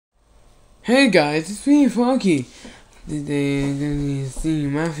Hey guys, it's me, Funky. Today I'm gonna see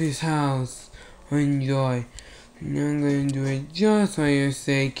Matthew's house. Enjoy. And I'm gonna do it just for your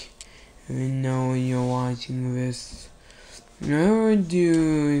sake. Even though you're watching this. Never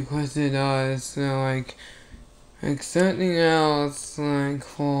do requested us, like something else, like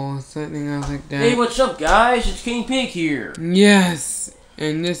for something else like that. Hey, what's up, guys? It's King Pig here. Yes,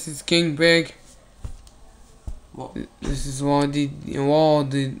 and this is King Pig. Well, This is Waldy.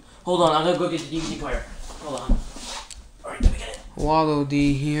 hold on, I'm gonna go get the DVD player. Hold on. Alright, let me get it. Waddle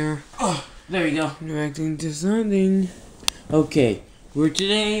D here. Oh, there you go. Directing to something. Okay,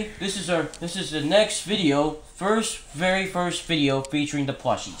 this is the next video, very first video featuring the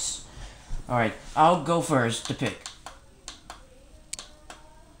plushies. Alright, I'll go first to pick.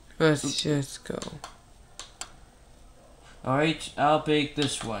 Let's just go. Alright, I'll pick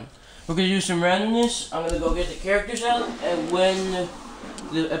this one. We're gonna do some randomness. I'm gonna go get the characters out, and when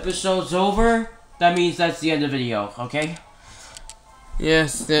the episode's over, that means that's the end of the video, okay?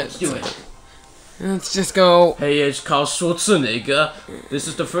 Yes, Let's do it. Let's just go. Hey, it's Carl Schwarzenegger. This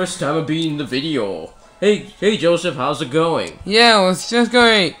is the first time I'm being in the video. Hey Joseph, how's it going? Yeah, let's just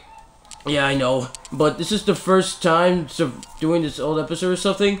go. Yeah, I know, but this is the first time doing this old episode or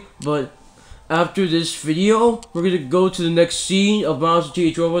something, but after this video, we're gonna go to the next scene of Monster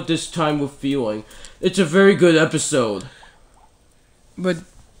T.H. Robot, this time with feeling. It's a very good episode. But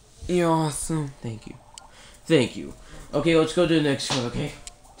you're awesome. Thank you. Thank you. Okay, let's go to the next one, okay?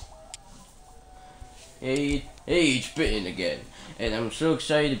 Hey, it's Bitten again, and I'm so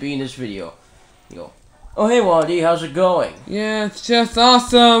excited to be in this video. Yo. Oh, hey, Wally, how's it going? Yeah, it's just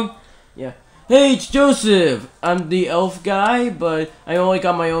awesome. Yeah. Hey, it's Joseph! I'm the elf guy, but I only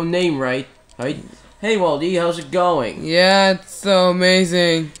got my own name right. Hey, Waldy, how's it going? Yeah, it's so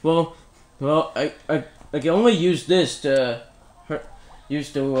amazing. Well, I can only use this to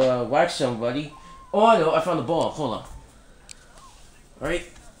whack somebody. Oh, I know, I found the ball. Hold on. Alright.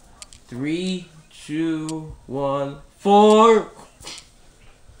 3, 2, 1, 4.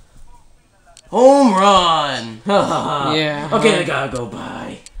 Home run! Yeah. Okay, I gotta go.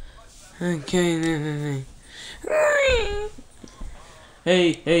 Bye. Okay.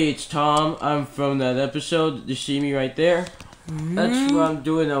 Hey, it's Tom. I'm from that episode. You see me right there? That's what I'm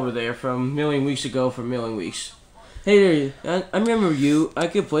doing over there from a million weeks ago for a million weeks. Hey there, I remember you. I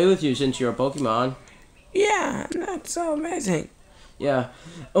could play with you since you're a Pokemon. Yeah, that's so amazing. Yeah.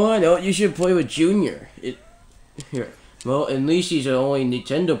 Oh, I know. You should play with Junior. Here. Well, at least he's the only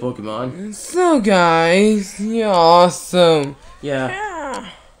Nintendo Pokemon. So, guys, you're awesome. Yeah.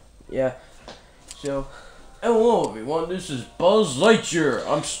 So, hello everyone. This is Buzz Lightyear.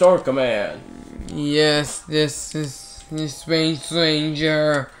 I'm Star Command. Yes, this is the Space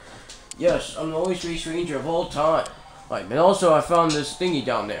Ranger. Yes, I'm the only Space Ranger of all time. Right, and also I found this thingy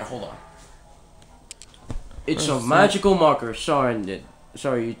down there. Hold on. It's a magical marker. Sorry.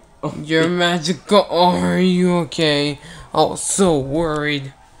 Oh, You're magical. Are you okay? I was so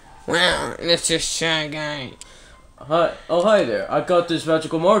worried. Wow, that's a shy guy. Hi. Oh, hi there. I got this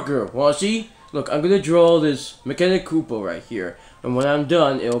magical marker. Wanna see? Look, I'm gonna draw this Mechanic Koopa right here. And when I'm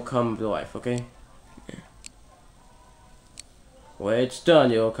done, it'll come to life, okay? When it's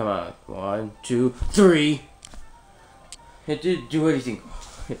done, it'll come out. 1, 2, 3. It didn't do anything.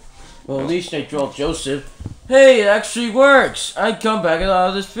 Well, at least I draw Joseph. Hey, it actually works! I come back out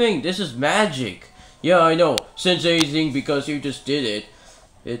of this thing. This is magic. Yeah, I know. Since anything because you just did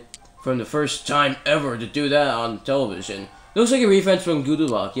it. From the first time ever to do that on television. Looks like a reference from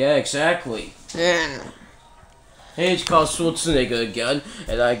Goodlock. Yeah, exactly. Yeah. Hey, it's Carl Schwarzenegger again,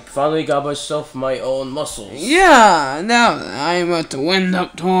 and I finally got myself my own muscles. Yeah, now I'm at the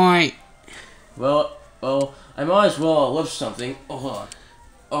wind-up toy. Well, I might as well lift something. Oh, hold on.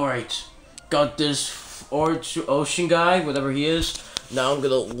 Alright, got this ocean guy, whatever he is. Now I'm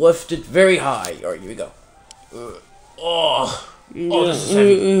gonna lift it very high. Alright, here we go. This is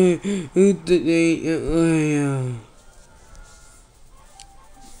heavy.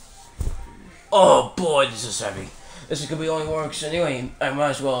 Oh boy, this is heavy. This is gonna be only works anyway. I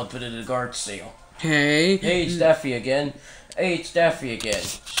might as well put it in a guard seal. Hey, it's Daffy again.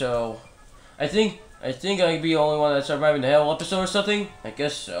 So, I think I can be the only one that's surviving the hell episode or something. I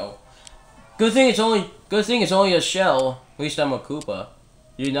guess so. Good thing it's only a shell. At least I'm a Koopa.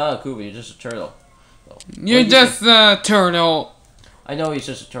 You're not a Koopa. You're just a turtle. So, you're just a turtle. I know he's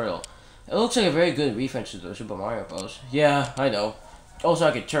just a turtle. It looks like a very good reference to the Super Mario Bros. Yeah, I know. Also,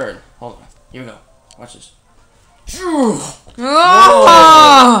 I can turn. Hold on. Here we go. Watch this.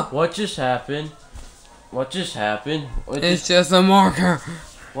 Ah! What just happened? It's just a marker.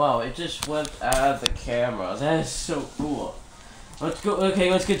 Wow, it just went out of the camera. That is so cool. Let's go.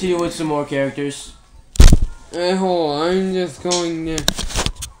 Okay, let's continue with some more characters. Hey, hold on, I'm just going there.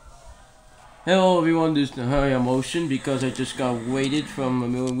 Hello everyone, this is Hurry Emotion because I just got waited from a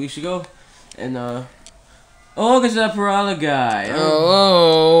million weeks ago. And oh look, it's that Parala guy.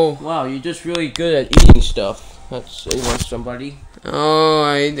 Hello. Wow, you're just really good at eating stuff. That's somebody.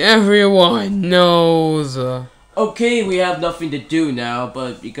 Alright, everyone knows. Okay, we have nothing to do now,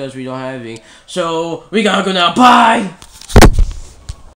 but because we don't have anything, so we gotta go now. Bye!